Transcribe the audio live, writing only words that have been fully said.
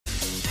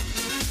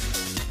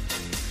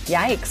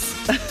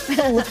Yikes.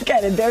 Look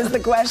at it. There's the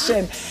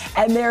question.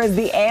 And there is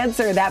the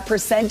answer. That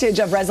percentage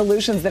of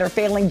resolutions that are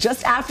failing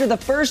just after the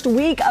first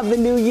week of the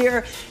new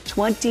year,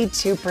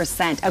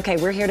 22%. Okay,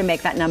 we're here to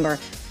make that number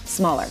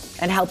smaller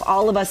and help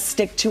all of us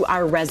stick to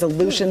our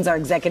resolutions. Our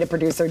executive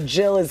producer,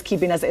 Jill, is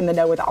keeping us in the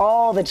know with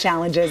all the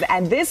challenges.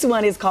 And this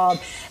one is called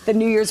the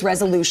New Year's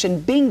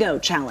Resolution Bingo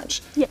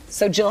Challenge. Yes.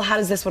 So, Jill, how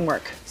does this one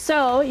work?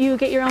 So you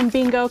get your own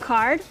bingo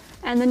card,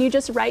 and then you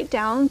just write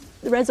down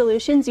the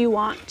resolutions you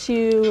want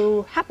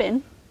to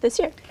happen this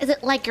year. Is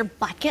it like your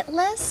bucket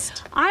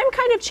list? I'm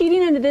kind of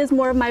cheating, and it is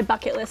more of my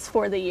bucket list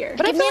for the year.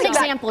 But give me an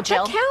example,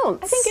 Jill. That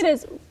counts. I think it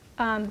is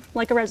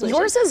like a resolution.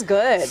 Yours is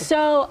good.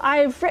 So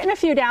I've written a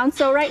few down.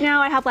 So right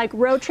now I have like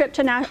road trip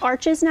to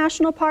Arches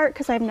National Park,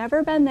 because I've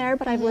never been there,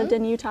 but I've lived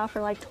in Utah for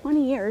like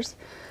 20 years.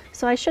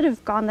 So I should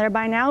have gone there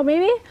by now,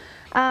 maybe.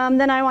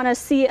 Then I want to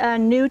see a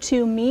New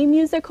to Me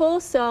musical.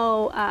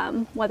 So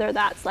whether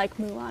that's like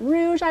Moulin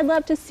Rouge, I'd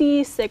love to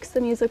see, Six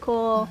the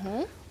musical,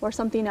 or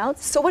something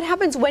else. So what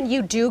happens when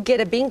you do get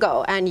a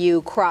bingo and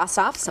you cross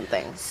off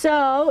something?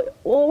 So,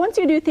 well, once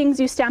you do things,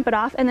 you stamp it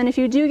off, and then if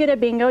you do get a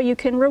bingo, you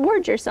can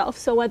reward yourself.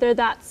 So whether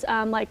that's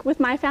like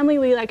with my family,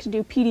 we like to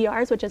do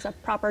PDRs, which is a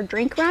proper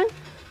drink run.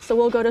 So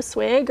we'll go to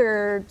Swig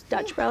or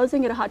Dutch Bros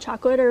and get a hot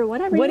chocolate or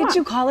whatever. What did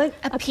you call it?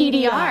 A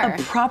PDR.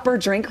 A proper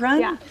drink run?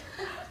 Yeah.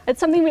 It's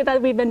something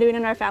that we've been doing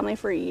in our family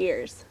for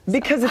years.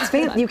 Because it's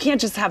fancy. You can't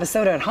just have a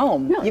soda at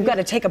home. No, You've got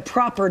to take a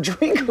proper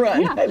drink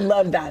run. Yeah. I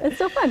love that. It's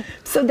so fun.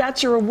 So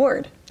that's your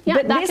reward. Yeah,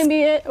 But that this, can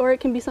be it, or it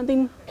can be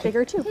something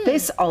bigger too.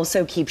 this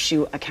also keeps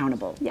you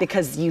accountable Yeah.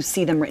 because you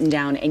see them written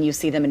down and you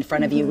see them in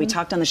front of you. We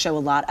talked on the show a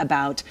lot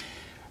about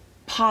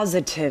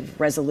positive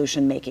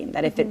resolution making,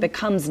 that if it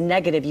becomes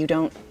negative, you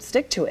don't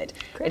stick to it.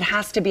 It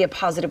has to be a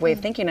positive way of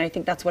thinking. And I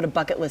think that's what a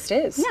bucket list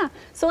is. Yeah.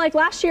 So like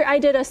last year, I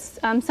did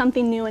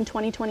something new in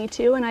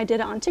 2022, and I did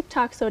it on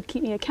TikTok, so it'd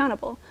keep me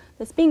accountable.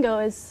 This bingo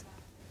is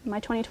my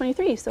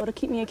 2023, so it'll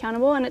keep me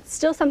accountable, and it's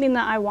still something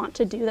that I want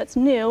to do that's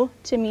new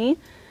to me,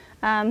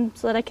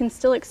 so that I can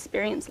still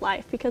experience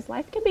life, because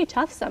life can be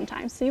tough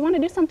sometimes. So you want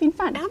to do something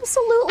fun.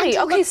 Absolutely. And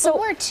to okay, look so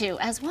forward to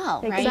as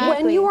well, right?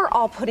 Exactly. when you are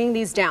all putting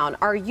these down,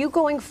 are you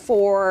going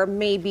for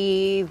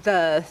maybe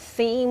the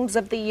themes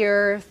of the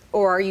year,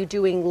 or are you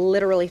doing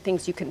literally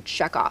things you can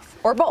check off,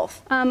 or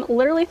both?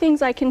 Literally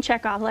things I can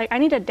check off. Like I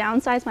need to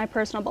downsize my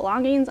personal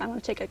belongings. I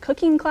want to take a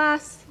cooking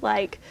class.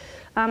 Like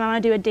I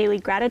want to do a daily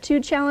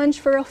gratitude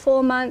challenge for a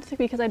full month,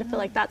 because I feel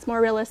like that's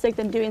more realistic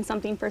than doing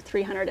something for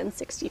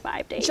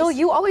 365 days. Jill,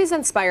 you always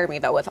inspire me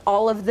though with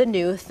all of the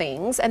new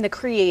things and the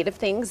creative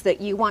things that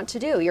you want to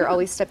do. You're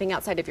always stepping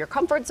outside of your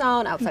comfort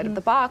zone, outside of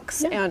the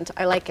box, and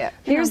I like it.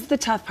 Here's the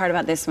tough part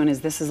about this one is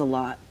this is a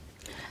lot.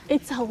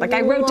 It's a Like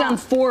I wrote down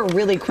 4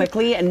 really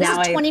quickly and This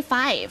now is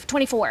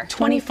 24.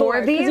 24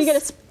 of because you these? get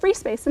a free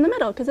space in the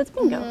middle because it's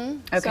bingo.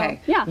 Okay.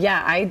 So, yeah.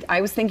 Yeah,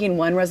 I was thinking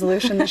one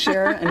resolution this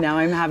year and now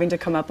I'm having to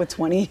come up with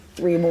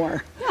 23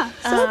 more. Yeah.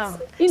 So,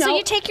 it's, So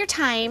you take your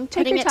time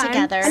take putting your it time.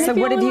 together. And So if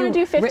you what only have want to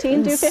you do 15,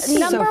 written do 15.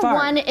 so Number far?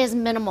 1 is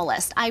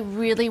minimalist. I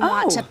really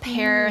want to Oh.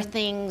 pare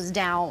things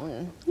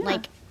down.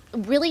 Like,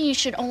 really, you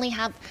should only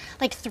have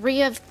like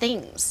 3 of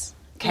things.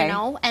 Okay. You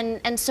know,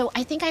 and so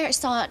I think I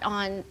saw it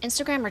on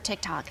Instagram or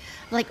TikTok.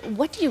 Like,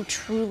 what do you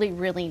truly,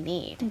 really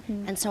need?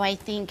 And so I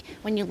think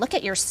when you look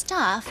at your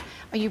stuff,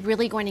 are you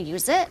really going to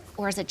use it,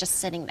 or is it just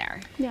sitting there?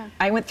 Yeah.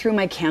 I went through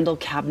my candle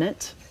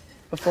cabinet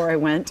before I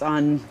went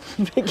on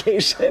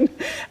vacation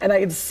and I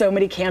had so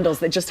many candles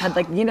that just had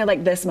like, you know,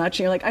 like this much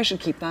and you're like, I should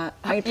keep that.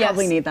 I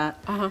probably need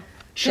that.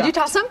 Did you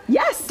toss them?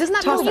 Yes. Doesn't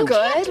that toss feel them. You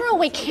can't good? throw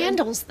away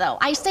candles, though.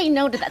 I say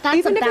no to that. That's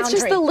Even a if boundary.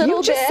 it's just a little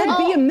You just bit. said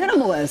be a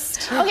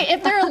minimalist. Okay,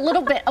 if they're a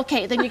little bit,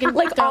 okay, then you can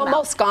Like throw them out.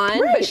 almost gone,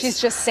 Right. but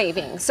she's just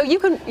saving. So you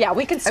can, yeah,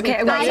 we can sweep Okay,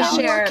 I want I you to those am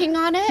out. share- working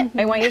on it.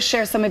 I want you to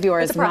share some of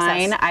yours. It's a process.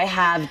 Mine, I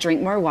have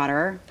drink more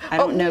water. I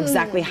don't know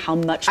exactly how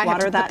much I have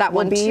water to put that will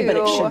one be, but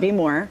it too. should be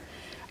more.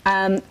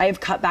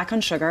 I've cut back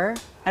on sugar.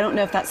 I don't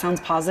know if that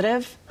sounds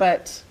positive,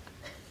 but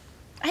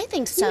I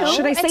think so.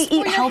 should I say It's for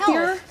eat your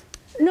healthier? health.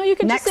 No, you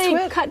could Next just say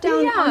to it? cut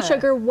down Yeah. on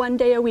sugar 1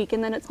 day a week,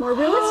 and then it's more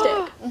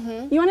realistic.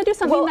 You want to do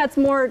something that's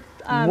more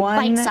One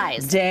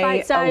bite-sized. day a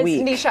Bite-sized.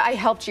 week. Nisha, I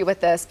helped you with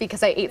this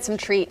because I ate some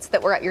treats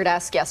that were at your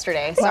desk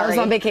yesterday. While I was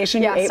Sorry. on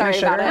vacation, you yeah, ate my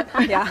sorry about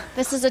sugar? it. Yeah.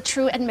 This is a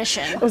true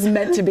admission. It was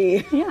meant to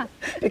be. Yeah.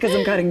 Because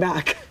I'm cutting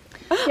back.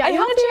 Yeah, I you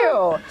want helped to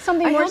do you.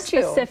 something I more helped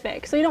you.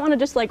 specific. So you don't want to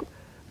just like,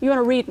 you want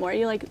to read more.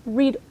 You like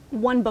read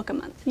 1 book a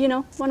month. You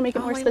know, want to make it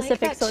more I like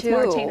specific that so it's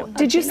more too. attainable.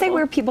 Did you say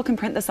where people can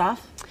print this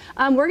off?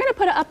 We're going to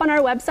put it up on our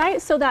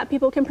website so that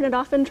people can print it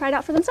off and try it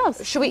out for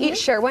themselves. Should we each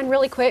share one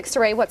really quick?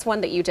 Saray, what's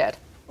one that you did?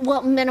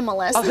 Well,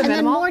 minimalist, the and then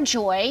minimal? more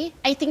joy.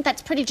 I think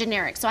that's pretty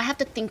generic, so I have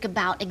to think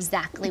about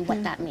exactly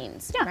what that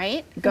means,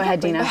 right? Go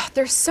ahead, Dina. Ugh,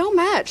 there's so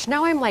much.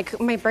 Now I'm like,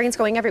 my brain's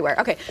going everywhere.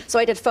 Okay, so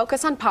I did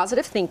focus on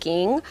positive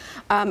thinking.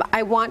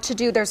 I want to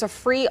do, there's a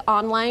free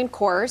online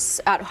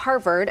course at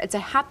Harvard. It's a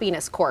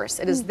happiness course.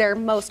 It is their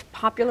most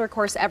popular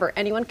course ever.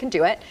 Anyone can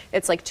do it.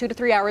 It's like 2 to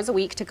 3 hours a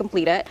week to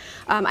complete it.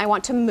 I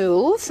want to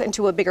move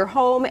into a bigger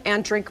home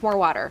and drink more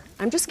water.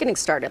 I'm just getting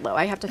started, Lo.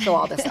 I have to fill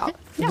all this out.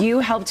 You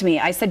helped me.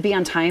 I said be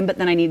on time, but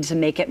then I needed to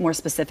make it more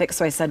specific,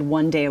 so I said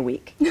 1 day a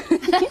week.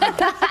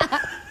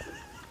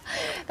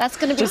 That's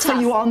going to be Just tough.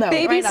 so you all know.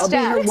 Baby I'll be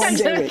here steps. 1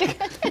 day a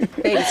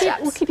week. Baby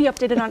steps. We'll keep you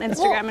updated on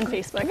Instagram and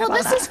Facebook. Well, about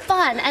this that. is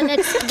fun, and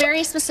it's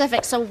very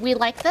specific, so we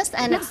like this,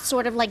 and it's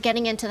sort of like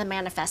getting into the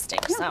manifesting.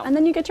 So. And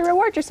then you get to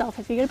reward yourself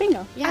if you get a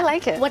bingo. Yeah. I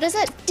like it. What is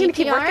it? I'm gonna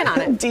keep working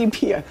on it.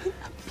 DPR.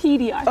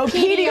 PDR. Oh,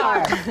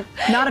 PDR.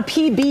 Not a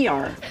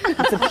PBR.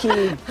 It's a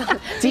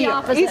PDR. The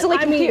opposite. Easily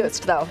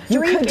confused, though.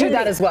 You could do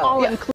that as well. All Yeah. inclusive.